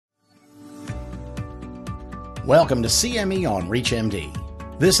Welcome to CME on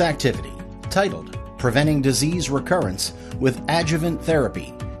ReachMD. This activity, titled Preventing Disease Recurrence with Adjuvant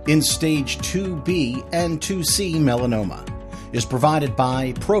Therapy in Stage 2B and 2C Melanoma, is provided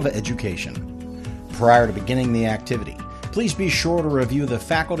by Prova Education. Prior to beginning the activity, please be sure to review the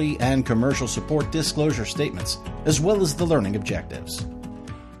faculty and commercial support disclosure statements, as well as the learning objectives.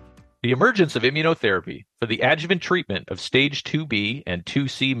 The emergence of immunotherapy for the adjuvant treatment of stage 2B and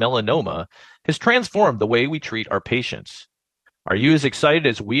 2C melanoma has transformed the way we treat our patients. Are you as excited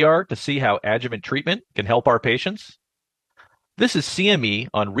as we are to see how adjuvant treatment can help our patients? This is CME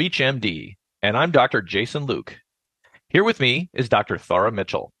on ReachMD, and I'm Dr. Jason Luke. Here with me is Dr. Thora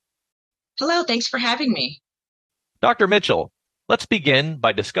Mitchell. Hello, thanks for having me. Dr. Mitchell, let's begin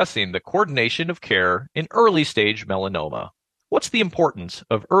by discussing the coordination of care in early stage melanoma. What's the importance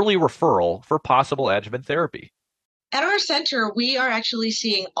of early referral for possible adjuvant therapy? At our center, we are actually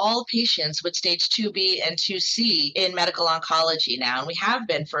seeing all patients with stage 2B and 2C in medical oncology now, and we have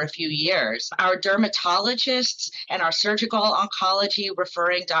been for a few years. Our dermatologists and our surgical oncology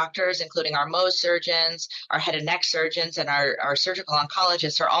referring doctors, including our Mohs surgeons, our head and neck surgeons, and our surgical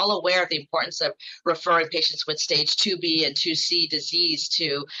oncologists are all aware of the importance of referring patients with stage 2B and 2C disease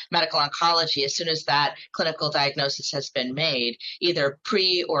to medical oncology as soon as that clinical diagnosis has been made, either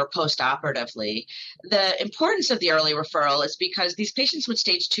pre or post-operatively. The importance of the early referral is because these patients with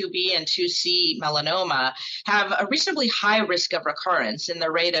stage 2B and 2C melanoma have a reasonably high risk of recurrence in the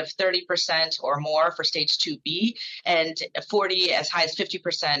rate of 30% or more for stage 2B and 40 as high as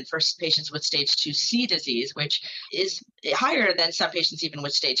 50% for patients with stage 2C disease, which is higher than some patients even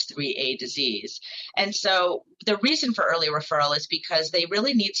with stage 3A disease. And so the reason for early referral is because they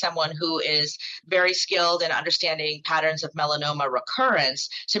really need someone who is very skilled in understanding patterns of melanoma recurrence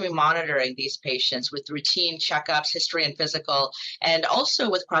to be monitoring these patients with routine checkups, history and physical, and also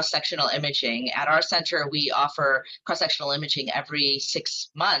with cross-sectional imaging. At our center, we offer cross-sectional imaging every 6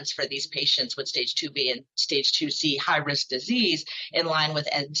 months for these patients with stage 2B and stage 2C high-risk disease in line with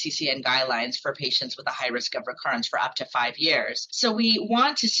NCCN guidelines for patients with a high risk of recurrence for up to 5 years. So we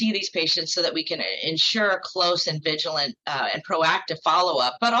want to see these patients so that we can ensure close and vigilant and proactive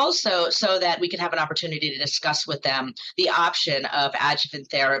follow-up, but also so that we can have an opportunity to discuss with them the option of adjuvant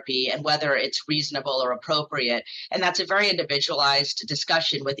therapy and whether it's reasonable or appropriate. And that's a very individualized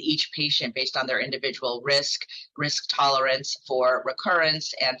discussion with each patient based on their individual risk tolerance for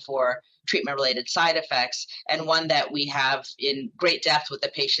recurrence and for treatment-related side effects, and one that we have in great depth with the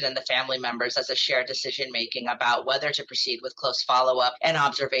patient and the family members as a shared decision-making about whether to proceed with close follow-up and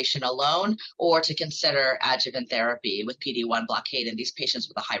observation alone or to consider adjuvant therapy with PD-1 blockade in these patients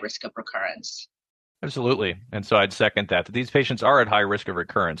with a high risk of recurrence. Absolutely. And so I'd second that these patients are at high risk of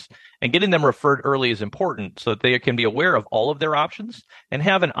recurrence, and getting them referred early is important so that they can be aware of all of their options and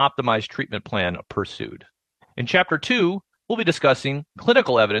have an optimized treatment plan pursued. In Chapter 2, we'll be discussing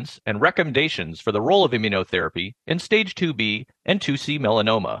clinical evidence and recommendations for the role of immunotherapy in stage 2B and 2C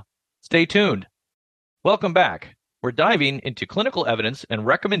melanoma. Stay tuned. Welcome back. We're diving into clinical evidence and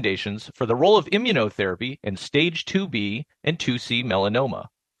recommendations for the role of immunotherapy in stage 2B and 2C melanoma.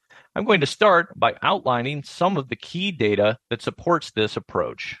 I'm going to start by outlining some of the key data that supports this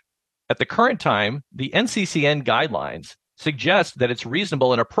approach. At the current time, the NCCN guidelines suggest that it's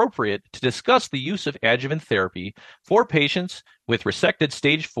reasonable and appropriate to discuss the use of adjuvant therapy for patients with resected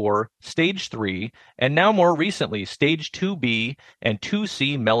stage 4, stage 3, and now more recently, stage 2B and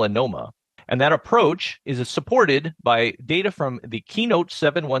 2C melanoma. And that approach is supported by data from the Keynote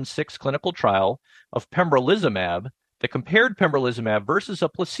 716 clinical trial of pembrolizumab that compared pembrolizumab versus a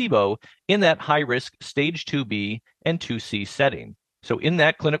placebo in that high-risk stage 2B and 2C setting. So in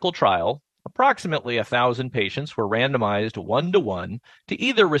that clinical trial, approximately 1,000 patients were randomized 1-to-1 to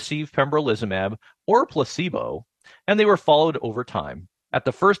either receive pembrolizumab or placebo, and they were followed over time. At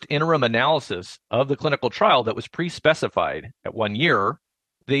the first interim analysis of the clinical trial that was pre-specified at 1 year,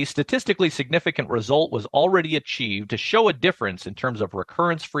 the statistically significant result was already achieved to show a difference in terms of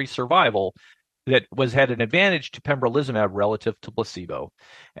recurrence-free survival that had an advantage to pembrolizumab relative to placebo.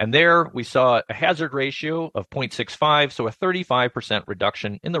 And there we saw a hazard ratio of 0.65, so a 35%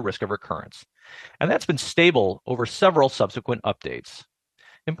 reduction in the risk of recurrence. And that's been stable over several subsequent updates.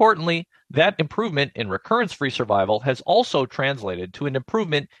 Importantly, that improvement in recurrence-free survival has also translated to an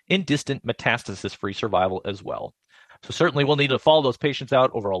improvement in distant metastasis-free survival as well. So certainly we'll need to follow those patients out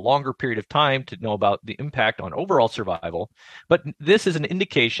over a longer period of time to know about the impact on overall survival. But this is an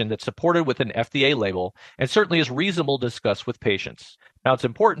indication that's supported with an FDA label and certainly is reasonable to discuss with patients. Now, it's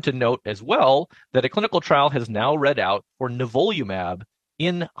important to note as well that a clinical trial has now read out for nivolumab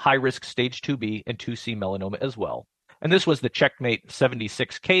in high-risk stage 2B and 2C melanoma as well. And this was the Checkmate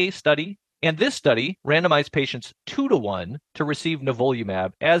 76K study And this study randomized patients 2-to-1 to receive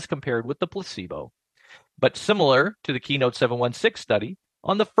nivolumab as compared with the placebo. But similar to the Keynote 716 study,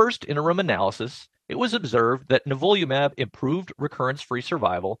 on the first interim analysis, it was observed that nivolumab improved recurrence-free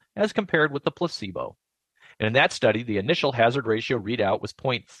survival as compared with the placebo. And in that study, the initial hazard ratio readout was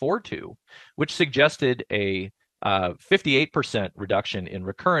 0.42, which suggested a 58% reduction in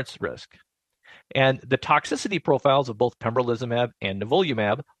recurrence risk. And the toxicity profiles of both pembrolizumab and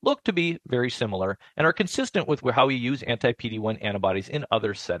nivolumab look to be very similar and are consistent with how we use anti-PD-1 antibodies in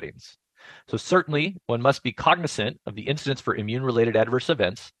other settings. So certainly, one must be cognizant of the incidence for immune-related adverse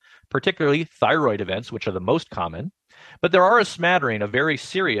events, particularly thyroid events, which are the most common. But there are a smattering of very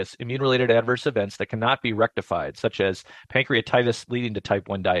serious immune-related adverse events that cannot be rectified, such as pancreatitis leading to type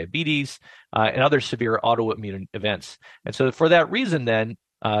 1 diabetes and other severe autoimmune events. And so for that reason, then,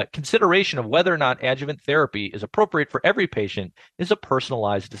 consideration of whether or not adjuvant therapy is appropriate for every patient is a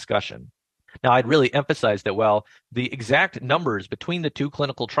personalized discussion. Now, I'd really emphasize that while the exact numbers between the two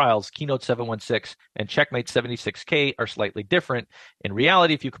clinical trials, Keynote 716 and Checkmate 76K, are slightly different, in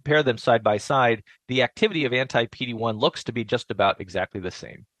reality, if you compare them side by side, the activity of anti-PD-1 looks to be just about exactly the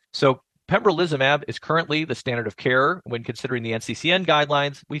same. So pembrolizumab is currently the standard of care when considering the NCCN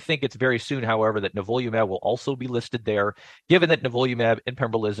guidelines. We think it's very soon, however, that nivolumab will also be listed there, given that nivolumab and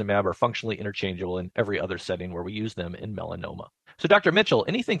pembrolizumab are functionally interchangeable in every other setting where we use them in melanoma. So Dr. Mitchell,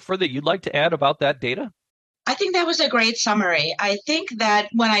 anything further you'd like to add about that data? I think that was a great summary. I think that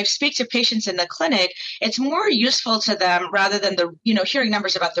when I speak to patients in the clinic, it's more useful to them rather than hearing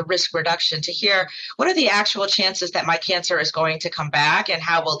numbers about the risk reduction, to hear what are the actual chances that my cancer is going to come back and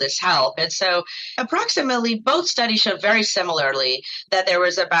how will this help? And so approximately both studies showed very similarly that there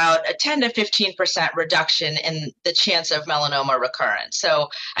was about a 10 to 15% reduction in the chance of melanoma recurrence. So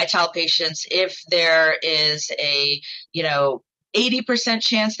I tell patients if there is a, 80%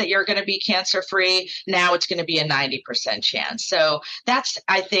 chance that you're going to be cancer-free, now it's going to be a 90% chance. So that's,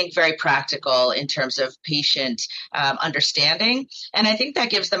 I think, very practical in terms of patient understanding. And I think that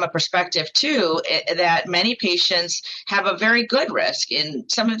gives them a perspective, too, that many patients have a very good risk. And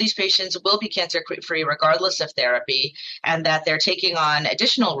some of these patients will be cancer-free regardless of therapy, and that they're taking on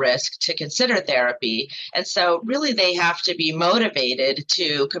additional risk to consider therapy. And so really they have to be motivated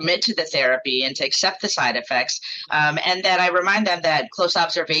to commit to the therapy and to accept the side effects. And that I remind them that close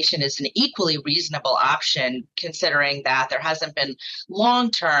observation is an equally reasonable option, considering that there hasn't been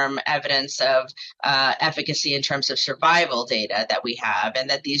long-term evidence of efficacy in terms of survival data that we have, and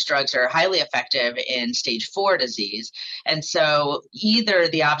that these drugs are highly effective in stage 4 disease. And so either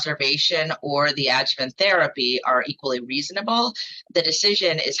the observation or the adjuvant therapy are equally reasonable. The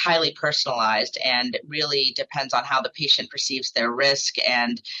decision is highly personalized and really depends on how the patient perceives their risk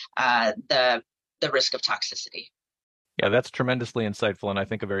and the risk of toxicity. Yeah, that's tremendously insightful, and I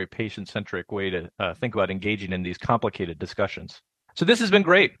think a very patient-centric way to think about engaging in these complicated discussions. So this has been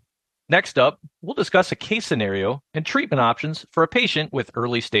great. Next up, we'll discuss a case scenario and treatment options for a patient with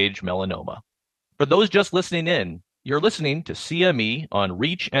early-stage melanoma. For those just listening in, you're listening to CME on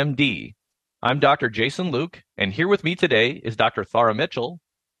ReachMD. I'm Dr. Jason Luke, and here with me today is Dr. Thara Mitchell.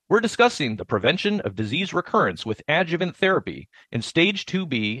 We're discussing the prevention of disease recurrence with adjuvant therapy in stage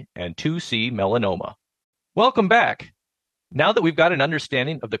 2B and 2C melanoma. Welcome back. Now that we've got an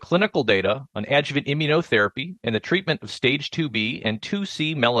understanding of the clinical data on adjuvant immunotherapy and the treatment of stage 2B and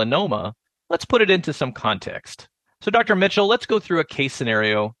 2C melanoma, let's put it into some context. So Dr. Mitchell, let's go through a case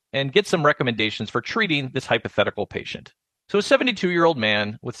scenario and get some recommendations for treating this hypothetical patient. So a 72-year-old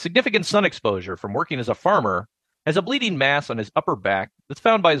man with significant sun exposure from working as a farmer has a bleeding mass on his upper back that's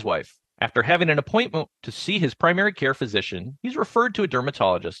found by his wife. After having an appointment to see his primary care physician, he's referred to a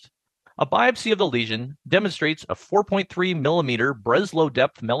dermatologist. A biopsy of the lesion demonstrates a 4.3 millimeter Breslow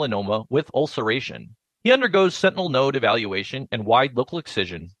depth melanoma with ulceration. He undergoes sentinel node evaluation and wide local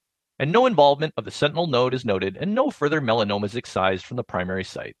excision, and no involvement of the sentinel node is noted, and no further melanoma is excised from the primary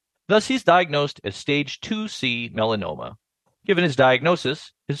site. Thus, he's diagnosed as stage 2C melanoma. Given his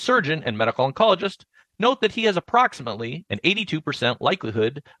diagnosis, his surgeon and medical oncologist note that he has approximately an 82%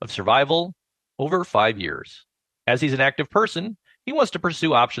 likelihood of survival over 5 years. As he's an active person, he wants to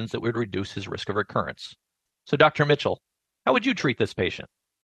pursue options that would reduce his risk of recurrence. So, Dr. Mitchell, how would you treat this patient?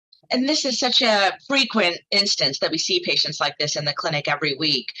 And this is such a frequent instance that we see patients like this in the clinic every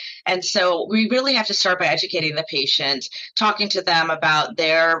week. And so we really have to start by educating the patient, talking to them about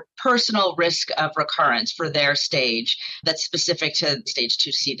their personal risk of recurrence for their stage that's specific to stage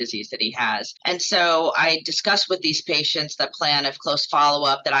 2C disease that he has. And so I discuss with these patients the plan of close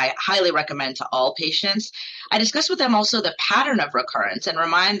follow-up that I highly recommend to all patients. I discuss with them also the pattern of recurrence and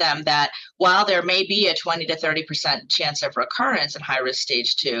remind them that while there may be a 20 to 30% chance of recurrence in high-risk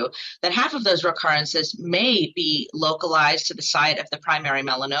stage 2, that half of those recurrences may be localized to the site of the primary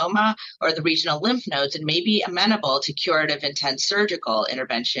melanoma or the regional lymph nodes and may be amenable to curative intense surgical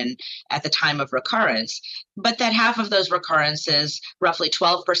intervention at the time of recurrence, but that half of those recurrences, roughly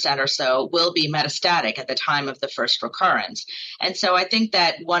 12% or so, will be metastatic at the time of the first recurrence. And so I think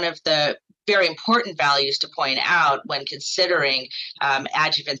that one of the very important values to point out when considering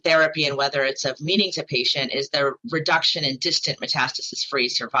adjuvant therapy and whether it's of meaning to patient is the reduction in distant metastasis-free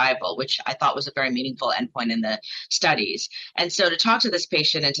survival, which I thought was a very meaningful endpoint in the studies. And so to talk to this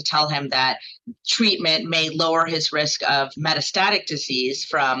patient and to tell him that treatment may lower his risk of metastatic disease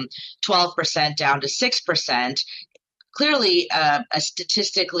from 12% down to 6%, clearly a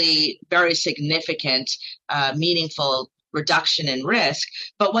statistically very significant, meaningful reduction in risk.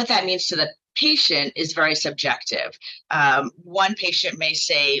 But what that means to the patient is very subjective. One patient may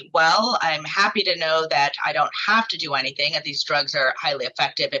say, well, I'm happy to know that I don't have to do anything, and these drugs are highly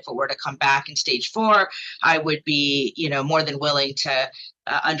effective. If it were to come back in stage 4, I would be, more than willing to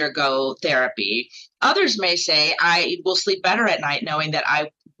undergo therapy. Others may say, I will sleep better at night knowing that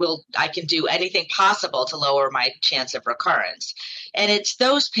I can do anything possible to lower my chance of recurrence. And it's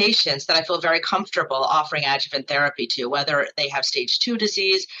those patients that I feel very comfortable offering adjuvant therapy to, whether they have stage 2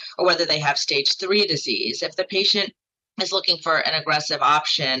 disease or whether they have stage 3 disease. If the patient is looking for an aggressive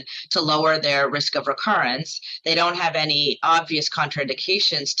option to lower their risk of recurrence, they don't have any obvious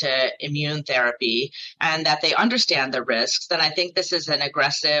contraindications to immune therapy, and that they understand the risks, then I think this is an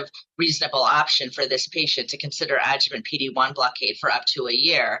aggressive, reasonable option for this patient to consider adjuvant PD-1 blockade for up to a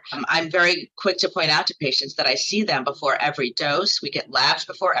year. I'm very quick to point out to patients that I see them before every dose. We get labs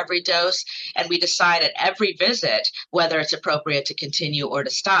before every dose, and we decide at every visit whether it's appropriate to continue or to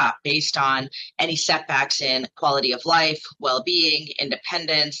stop based on any setbacks in quality of life, well-being,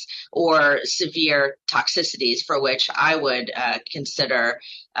 independence, or severe toxicities for which I would consider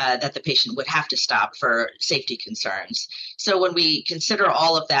that the patient would have to stop for safety concerns. So when we consider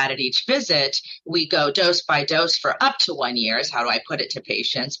all of that at each visit, we go dose by dose for up to 1 year, is how do I put it to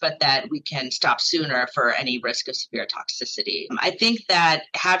patients, but that we can stop sooner for any risk of severe toxicity. I think that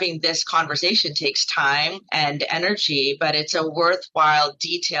having this conversation takes time and energy, but it's a worthwhile,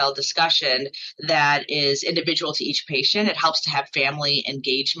 detailed discussion that is individual to each patient. It helps to have family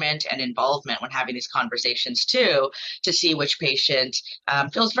engagement and involvement when having these conversations too, to see which patient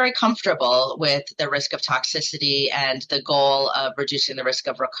feels very comfortable with the risk of toxicity and the goal of reducing the risk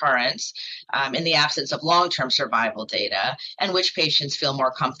of recurrence in the absence of long-term survival data, and which patients feel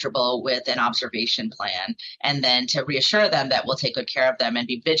more comfortable with an observation plan, and then to reassure them that we'll take good care of them and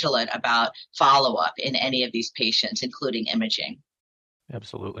be vigilant about follow-up in any of these patients, including imaging.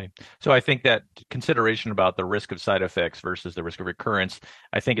 Absolutely. So I think that consideration about the risk of side effects versus the risk of recurrence,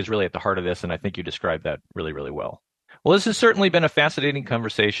 I think is really at the heart of this, and I think you described that really, really well. Well, this has certainly been a fascinating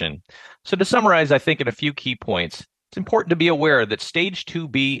conversation. So to summarize, I think in a few key points, it's important to be aware that stage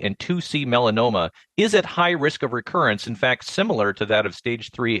 2B and 2C melanoma is at high risk of recurrence, in fact, similar to that of stage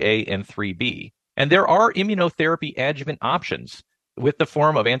 3A and 3B. And there are immunotherapy adjuvant options with the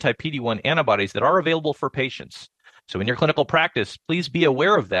form of anti-PD-1 antibodies that are available for patients. So in your clinical practice, please be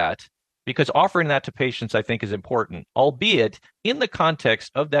aware of that, because offering that to patients, I think, is important, albeit in the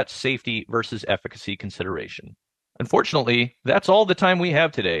context of that safety versus efficacy consideration. Unfortunately, that's all the time we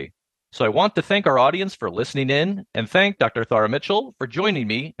have today. So I want to thank our audience for listening in and thank Dr. Thara Mitchell for joining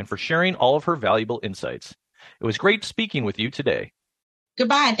me and for sharing all of her valuable insights. It was great speaking with you today.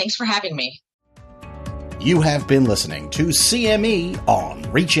 Goodbye, and thanks for having me. You have been listening to CME on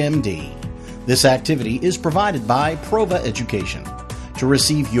ReachMD. This activity is provided by Prova Education. To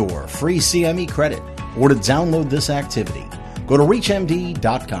receive your free CME credit or to download this activity, go to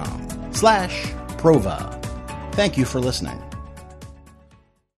reachmd.com/Prova. Thank you for listening.